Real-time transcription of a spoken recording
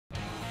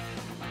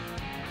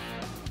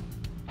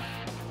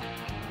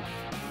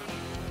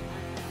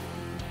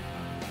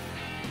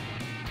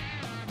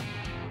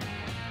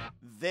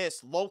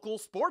This local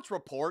sports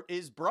report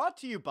is brought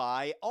to you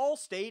by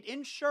Allstate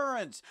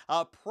Insurance,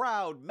 a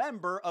proud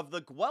member of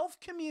the Guelph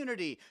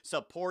community,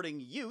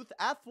 supporting youth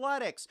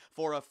athletics.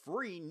 For a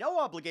free,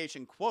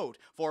 no-obligation quote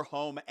for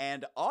home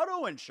and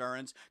auto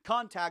insurance,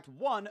 contact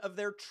one of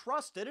their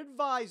trusted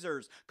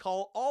advisors.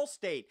 Call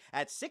Allstate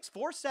at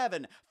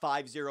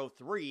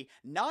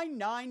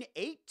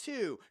 647-503-9982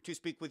 to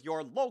speak with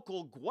your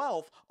local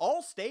Guelph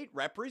Allstate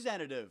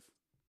representative.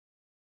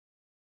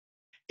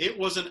 It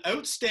was an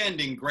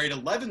outstanding grade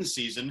 11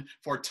 season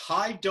for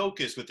Ty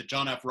Dokis with the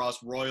John F.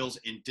 Ross Royals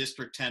in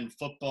District 10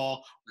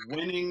 football,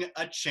 winning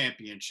a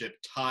championship.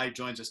 Ty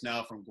joins us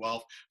now from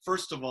Guelph.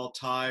 First of all,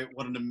 Ty,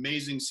 what an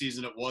amazing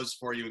season it was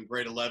for you in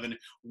grade 11,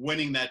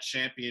 winning that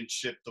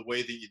championship the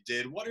way that you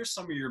did. What are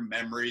some of your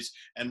memories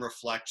and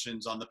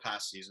reflections on the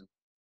past season?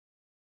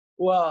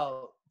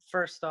 Well,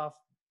 first off,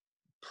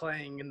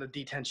 playing in the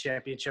D10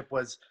 championship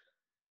was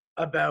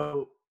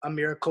about a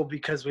miracle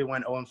because we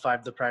went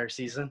 0-5 the prior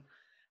season.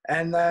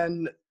 And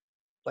then,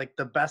 like,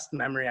 the best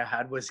memory I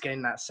had was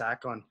getting that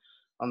sack on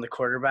the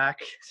quarterback,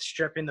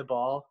 stripping the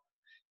ball.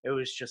 It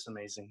was just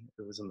amazing.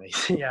 It was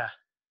amazing, yeah.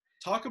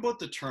 Talk about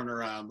the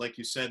turnaround, like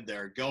you said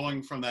there,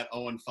 going from that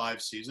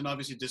 0-5 season,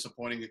 obviously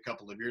disappointing a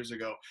couple of years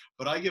ago,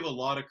 but I give a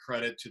lot of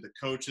credit to the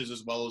coaches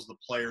as well as the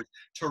players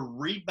to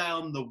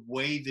rebound the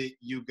way that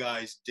you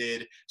guys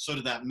did, sort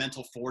of that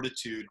mental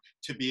fortitude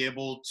to be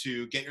able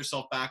to get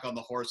yourself back on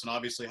the horse and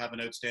obviously have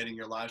an outstanding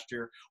year last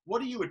year.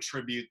 What do you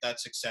attribute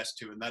that success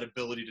to and that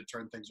ability to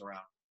turn things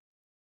around?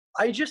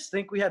 I just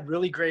think we had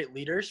really great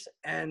leaders,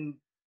 and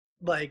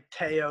like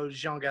Teo,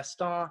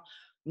 Jean-Gaston,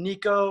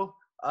 Nico,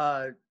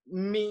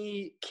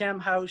 me, Cam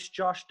House,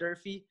 Josh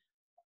Durfee,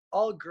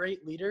 all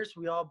great leaders.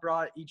 We all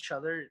brought each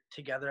other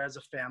together as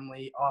a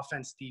family,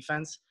 offense,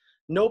 defense.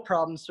 No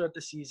problems throughout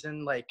the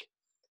season. Like,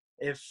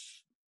 if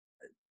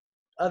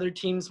other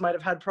teams might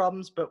have had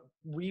problems, but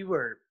we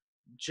were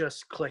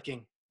just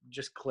clicking,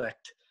 just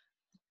clicked.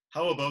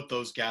 How about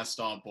those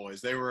Gaston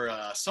boys? They were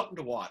something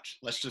to watch.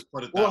 Let's just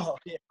put it that Whoa, way.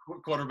 yeah.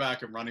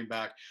 Quarterback and running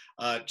back.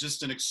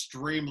 Just an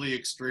extremely,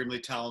 extremely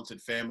talented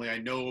family. I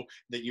know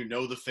that you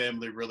know the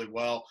family really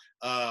well.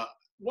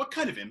 What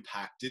kind of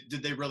impact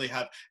did they really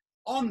have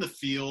on the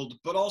field,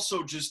 but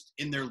also just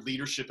in their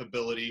leadership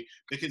ability?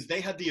 Because they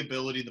had the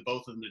ability, the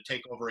both of them, to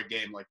take over a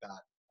game like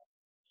that.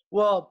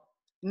 Well,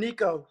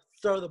 Nico,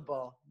 throw the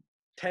ball.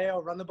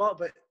 Teo, run the ball,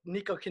 but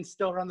Nico can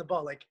still run the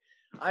ball. Like,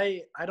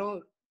 I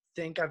don't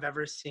think I've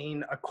ever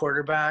seen a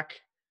quarterback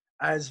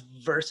as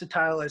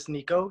versatile as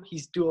Nico.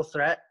 He's dual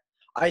threat.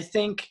 I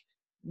think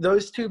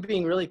those two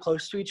being really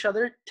close to each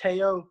other,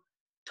 Teo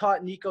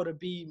taught Nico to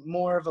be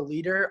more of a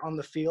leader on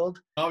the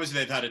field. Obviously,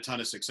 they've had a ton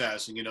of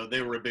success, and, you know,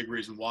 they were a big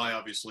reason why,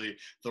 obviously,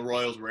 the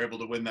Royals were able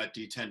to win that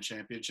D10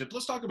 championship.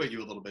 Let's talk about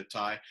you a little bit,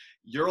 Ty.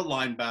 You're a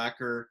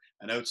linebacker,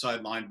 an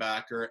outside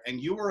linebacker,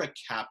 and you were a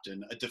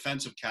captain, a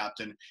defensive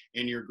captain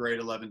in your grade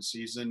 11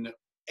 season.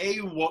 A,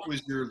 what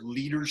was your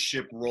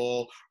leadership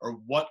role, or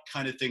what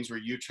kind of things were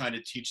you trying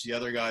to teach the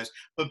other guys?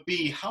 But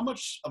B, how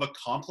much of a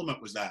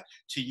compliment was that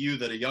to you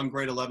that a young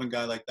grade 11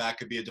 guy like that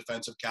could be a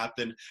defensive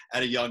captain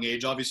at a young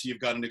age? Obviously,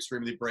 you've got an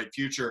extremely bright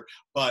future,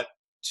 but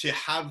to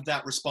have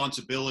that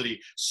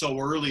responsibility so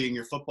early in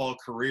your football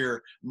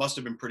career must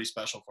have been pretty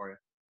special for you.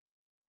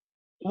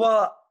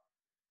 Well,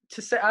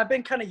 to say, I've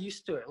been kind of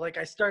used to it. Like,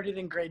 I started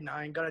in grade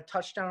 9, got a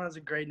touchdown as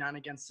a grade 9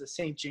 against the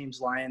St. James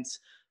Lions,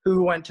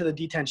 who went to the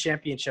D10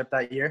 championship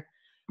that year.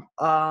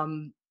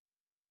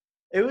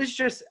 It was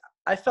just,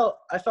 I felt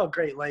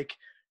great. Like,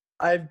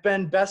 I've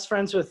been best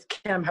friends with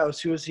Cam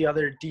House, who was the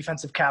other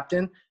defensive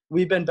captain.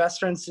 We've been best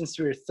friends since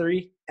we were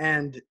 3,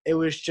 and it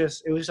was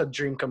a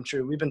dream come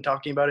true. We've been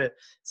talking about it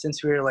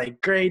since we were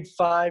like grade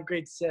 5,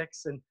 grade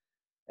 6, and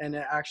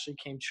it actually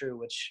came true,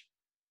 which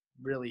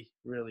really,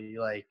 really,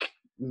 like,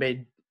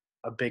 made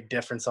a big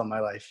difference on my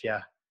life.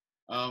 Yeah.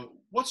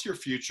 What's your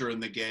future in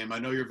the game? I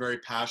know you're very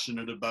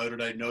passionate about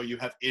it. I know you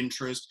have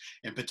interest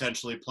in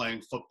potentially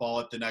playing football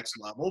at the next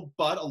level,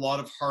 but a lot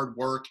of hard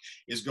work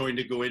is going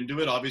to go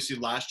into it. Obviously,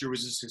 last year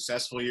was a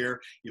successful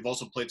year. You've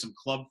also played some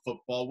club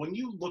football. When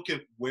you look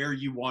at where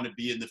you want to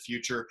be in the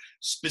future,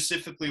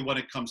 specifically when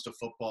it comes to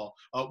football,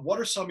 what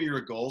are some of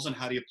your goals and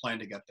how do you plan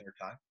to get there,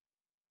 Ty?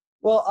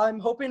 Well, I'm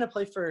hoping to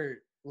play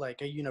for,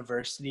 like, a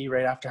university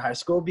right after high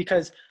school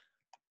because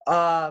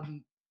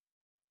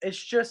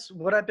it's just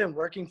what I've been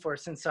working for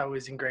since I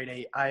was in grade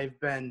 8. I've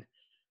been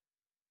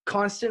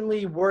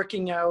constantly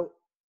working out.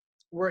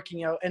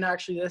 And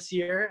actually this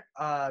year,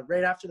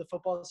 right after the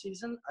football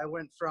season, I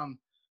went from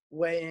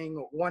weighing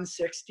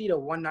 160 to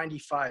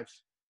 195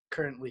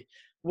 currently,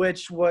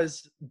 which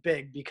was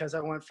big because I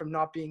went from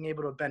not being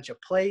able to bench a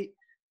plate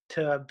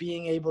to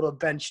being able to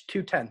bench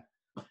 210.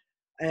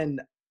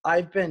 And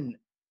I've been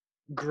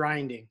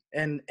grinding.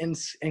 And in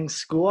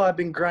school, I've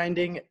been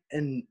grinding,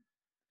 and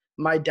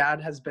my dad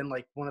has been,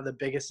 like, one of the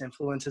biggest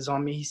influences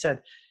on me. He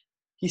said,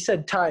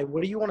 Ty,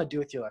 what do you want to do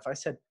with your life? I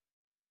said,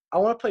 I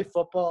want to play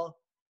football,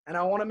 and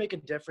I want to make a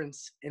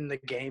difference in the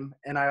game.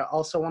 And I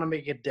also want to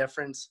make a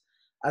difference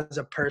as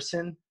a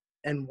person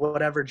in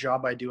whatever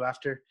job I do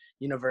after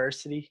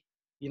university,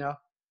 you know?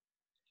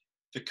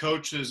 The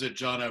coaches at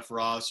John F.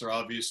 Ross are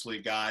obviously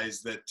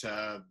guys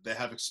that they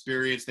have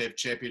experience, they have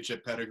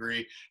championship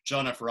pedigree.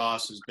 John F.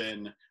 Ross has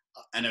been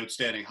an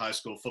outstanding high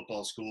school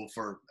football school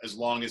for as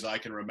long as I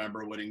can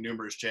remember, winning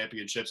numerous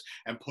championships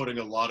and putting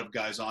a lot of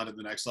guys on to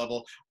the next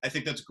level. I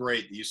think that's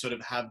great that you sort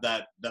of have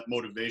that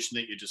motivation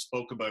that you just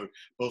spoke about,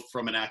 both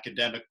from an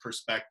academic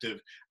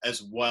perspective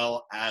as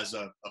well as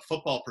a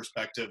football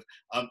perspective.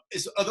 Are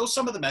those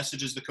some of the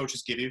messages the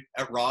coaches give you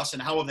at Ross,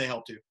 and how have they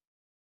helped you?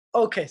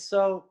 Okay,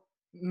 so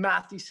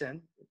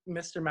Mathewson,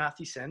 Mr.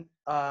 Mathewson,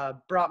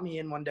 brought me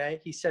in one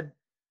day. He said,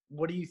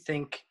 "What do you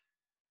think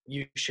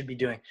you should be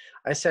doing?"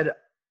 I said,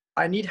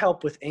 "I need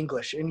help with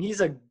English." And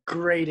he's a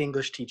great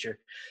English teacher.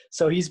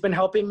 So he's been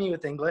helping me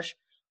with English.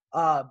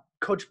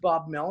 Coach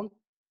Bob Milne,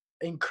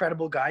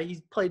 incredible guy. He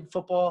played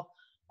football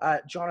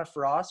at John F.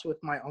 Ross with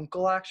my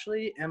uncle,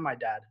 actually, and my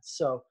dad.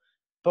 So,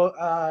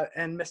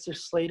 and Mr.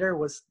 Slater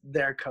was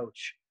their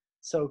coach.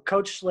 So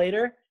Coach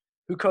Slater,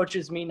 who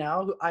coaches me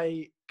now,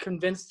 I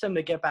convinced him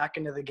to get back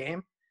into the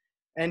game.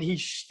 And he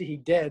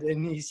did.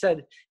 And he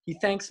said he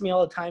thanks me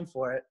all the time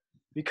for it,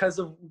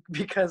 because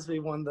we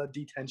won the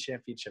D10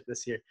 championship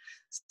this year.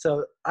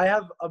 So I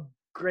have a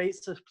great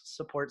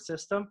support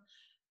system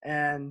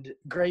and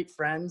great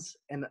friends,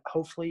 and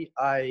hopefully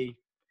I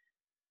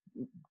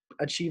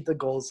achieve the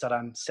goals that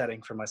I'm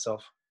setting for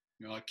myself.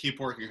 You know, keep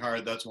working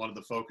hard. That's one of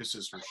the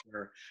focuses for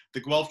sure.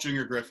 The Guelph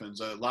Junior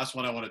Griffins. Last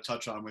one I want to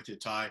touch on with you,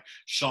 Ty.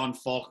 Sean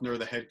Faulkner,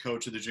 the head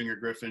coach of the Junior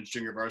Griffins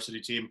junior varsity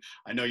team.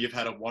 I know you've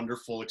had a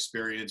wonderful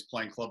experience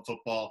playing club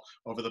football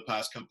over the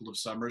past couple of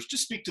summers.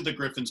 Just speak to the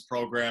Griffins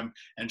program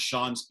and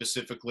Sean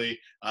specifically,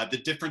 the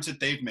difference that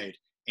they've made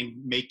in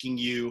making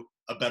you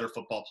a better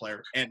football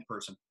player and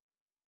person.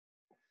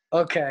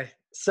 Okay,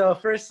 so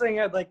first thing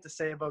I'd like to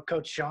say about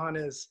Coach Sean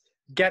is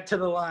get to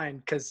the line,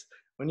 because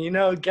when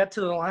get to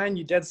the line,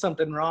 you did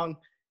something wrong,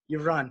 you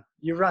run.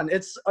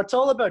 It's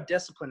all about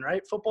discipline,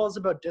 right? Football is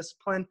about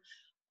discipline,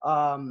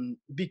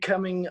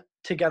 becoming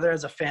together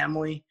as a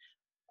family.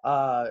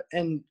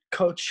 And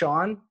Coach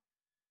Sean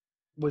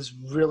was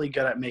really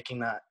good at making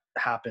that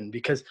happen,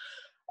 because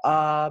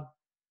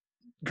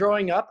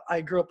growing up,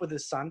 I grew up with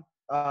his son,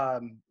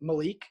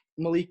 Malik.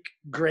 Malik,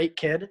 great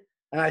kid,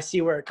 and I see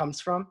where it comes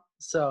from.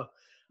 So,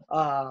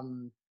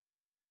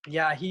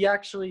 yeah, he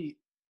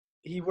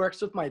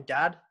works with my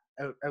dad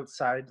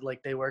outside,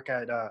 like they work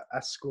at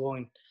a school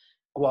in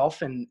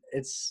Guelph, and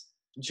it's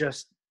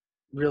just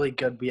really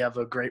good. We have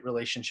a great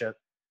relationship.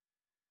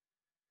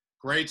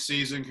 Great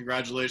season.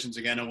 Congratulations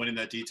again on winning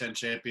that D10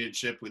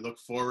 championship. We look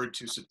forward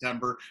to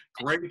September.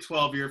 Great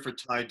 12 year for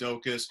Ty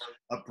Dokis.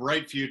 A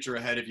bright future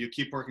ahead of you.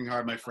 Keep working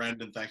hard, my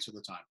friend, and thanks for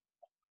the time.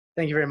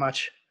 Thank you very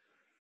much.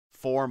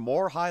 For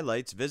more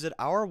highlights, visit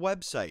our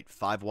website,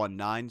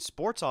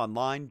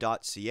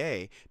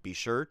 519sportsonline.ca. Be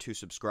sure to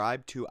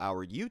subscribe to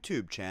our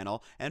YouTube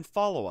channel and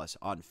follow us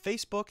on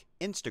Facebook,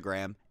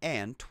 Instagram,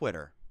 and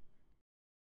Twitter.